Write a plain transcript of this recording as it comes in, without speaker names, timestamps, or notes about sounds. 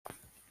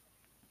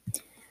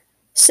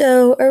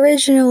So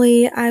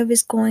originally, I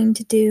was going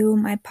to do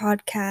my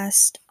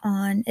podcast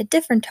on a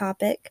different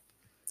topic,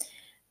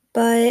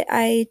 but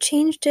I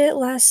changed it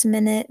last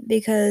minute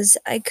because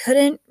I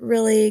couldn't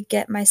really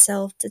get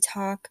myself to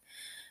talk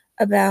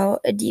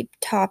about a deep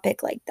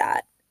topic like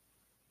that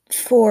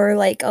for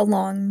like a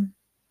long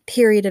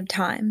period of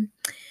time.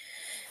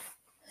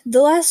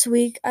 The last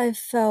week, I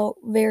felt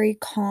very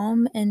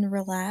calm and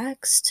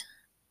relaxed,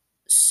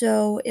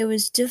 so it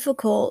was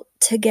difficult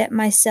to get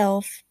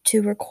myself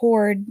to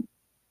record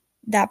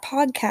that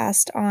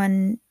podcast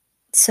on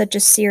such a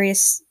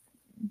serious,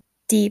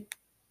 deep,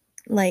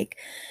 like,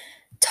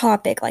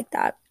 topic like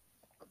that.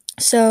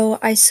 So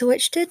I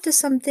switched it to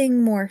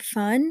something more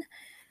fun,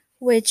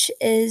 which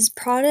is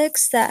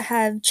products that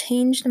have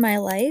changed my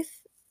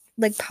life,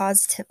 like,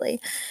 positively,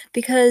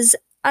 because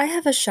I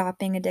have a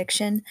shopping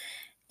addiction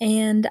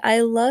and I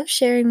love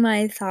sharing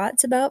my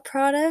thoughts about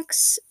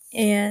products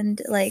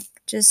and, like,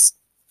 just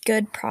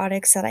good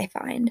products that I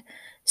find.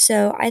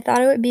 So I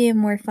thought it would be a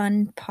more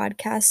fun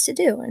podcast to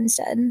do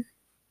instead.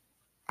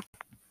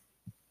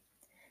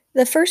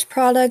 The first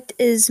product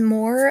is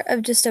more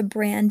of just a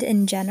brand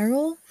in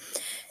general.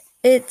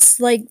 It's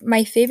like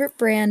my favorite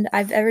brand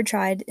I've ever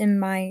tried in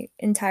my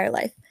entire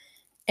life,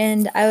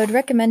 and I would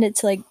recommend it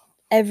to like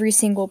every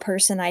single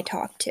person I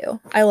talk to.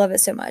 I love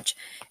it so much.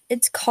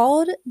 It's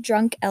called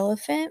Drunk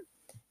Elephant,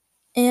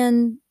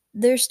 and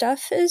their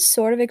stuff is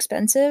sort of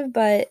expensive,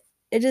 but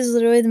it is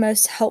literally the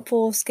most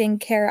helpful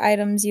skincare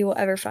items you will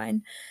ever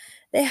find.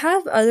 They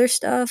have other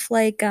stuff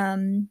like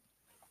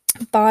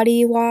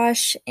body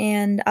wash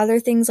and other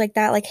things like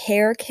that, like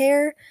hair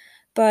care,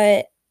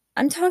 but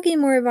I'm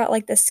talking more about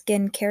like the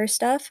skincare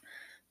stuff.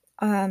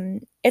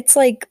 It's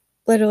like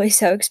literally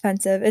so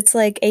expensive. It's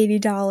like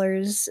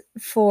 $80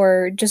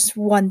 for just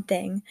one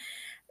thing.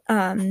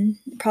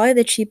 Probably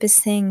the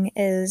cheapest thing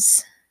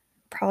is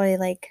probably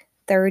like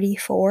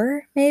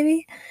 34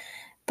 maybe,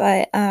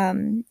 but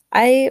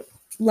I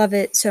love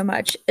it so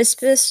much.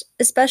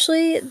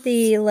 Especially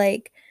the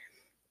like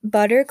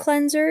butter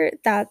cleanser.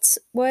 That's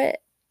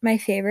what my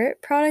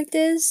favorite product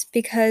is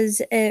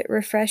because it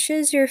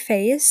refreshes your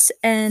face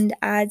and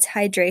adds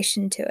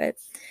hydration to it.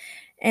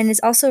 And it's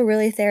also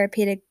really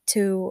therapeutic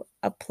to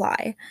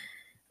apply.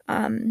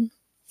 Um,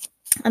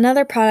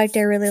 Another product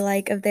I really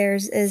like of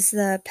theirs is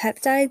the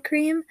peptide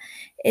cream.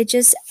 It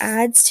just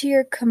adds to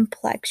your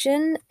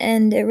complexion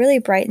and it really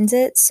brightens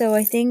it. So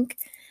I think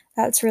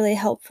that's really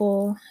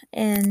helpful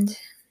and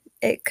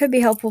it could be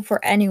helpful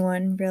for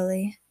anyone,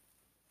 really.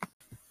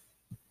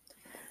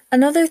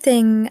 Another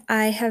thing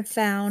I have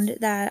found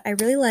that I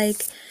really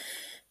like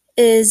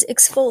is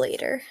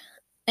exfoliator.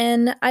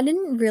 And I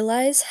didn't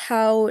realize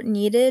how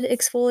needed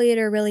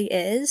exfoliator really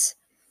is.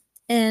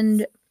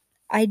 And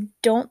I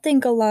don't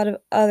think a lot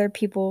of other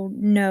people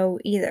know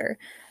either.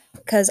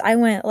 Because I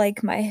went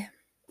like my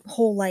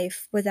whole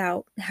life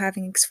without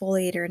having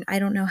exfoliator, and I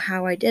don't know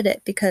how I did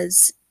it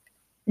because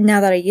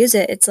now that I use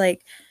it, it's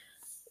like,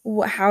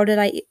 how did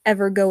I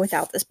ever go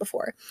without this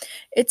before?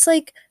 It's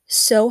like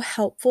so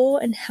helpful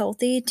and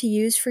healthy to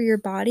use for your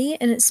body,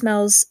 and it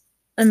smells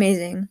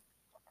amazing.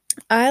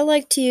 I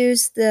like to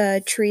use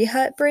the Tree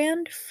Hut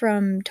brand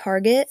from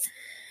Target.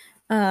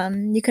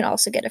 You can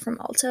also get it from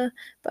Ulta,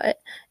 but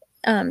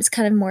it's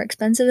kind of more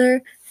expensive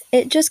there.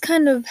 It just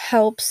kind of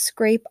helps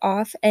scrape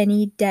off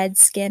any dead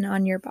skin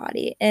on your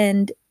body,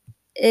 and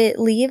it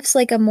leaves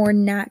like a more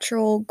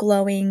natural,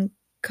 glowing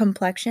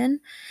complexion.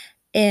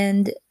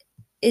 And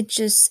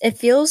it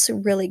feels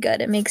really good.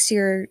 It makes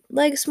your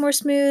legs more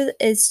smooth.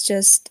 It's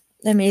just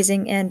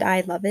amazing, and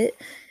I love it.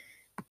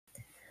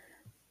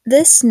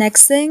 This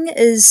next thing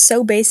is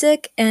so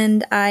basic,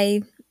 and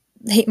I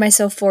hate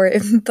myself for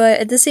it, but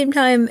at the same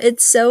time,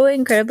 it's so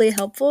incredibly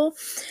helpful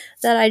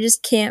that I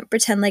just can't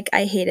pretend like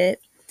I hate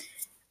it.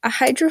 A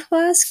hydro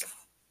flask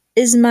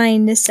is my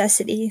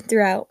necessity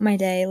throughout my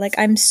day. Like,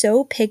 I'm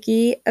so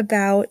picky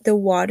about the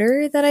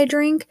water that I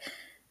drink,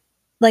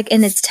 like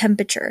in its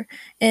temperature,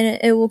 and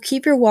it will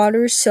keep your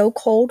water so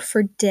cold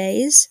for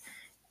days.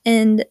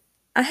 And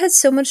I had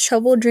so much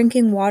trouble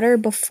drinking water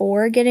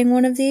before getting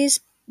one of these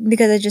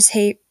because I just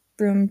hate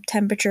room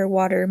temperature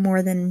water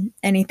more than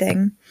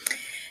anything.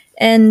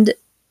 And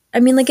I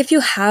mean, like, if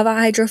you have a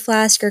hydro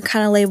flask, you're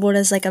kind of labeled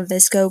as like a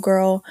Visco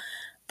girl,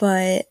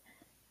 but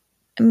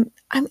I'm,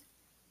 I'm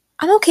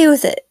I'm okay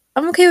with it.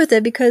 I'm okay with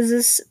it because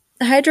this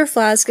hydro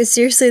flask is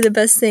seriously the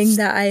best thing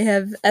that I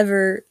have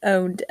ever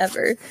owned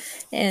ever.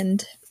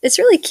 And it's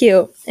really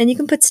cute and you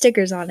can put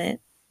stickers on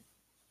it.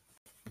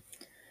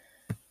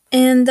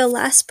 And the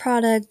last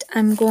product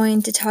I'm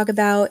going to talk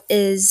about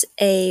is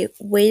a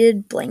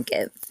weighted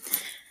blanket.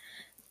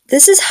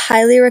 This is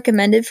highly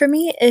recommended for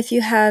me if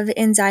you have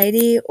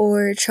anxiety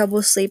or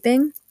trouble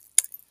sleeping,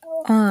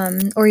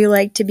 or you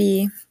like to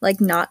be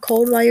like not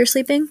cold while you're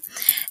sleeping.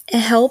 It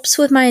helps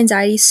with my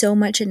anxiety so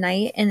much at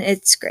night, and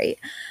it's great.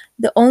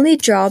 The only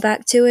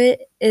drawback to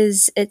it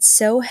is it's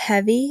so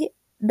heavy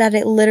that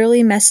it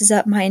literally messes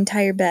up my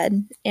entire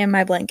bed and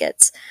my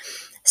blankets.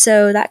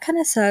 So that kind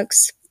of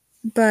sucks,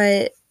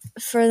 but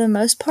for the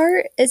most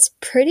part, it's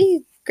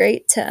pretty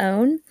great to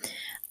own.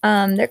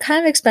 They're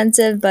kind of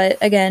expensive, but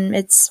again,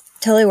 it's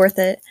totally worth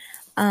it.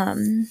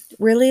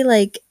 Really,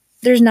 like,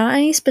 there's not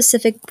any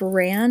specific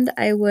brand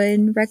I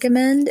would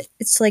recommend.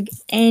 It's like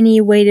any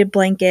weighted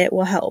blanket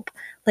will help.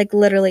 Like,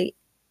 literally,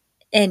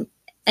 in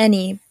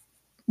any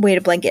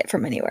weighted blanket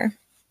from anywhere.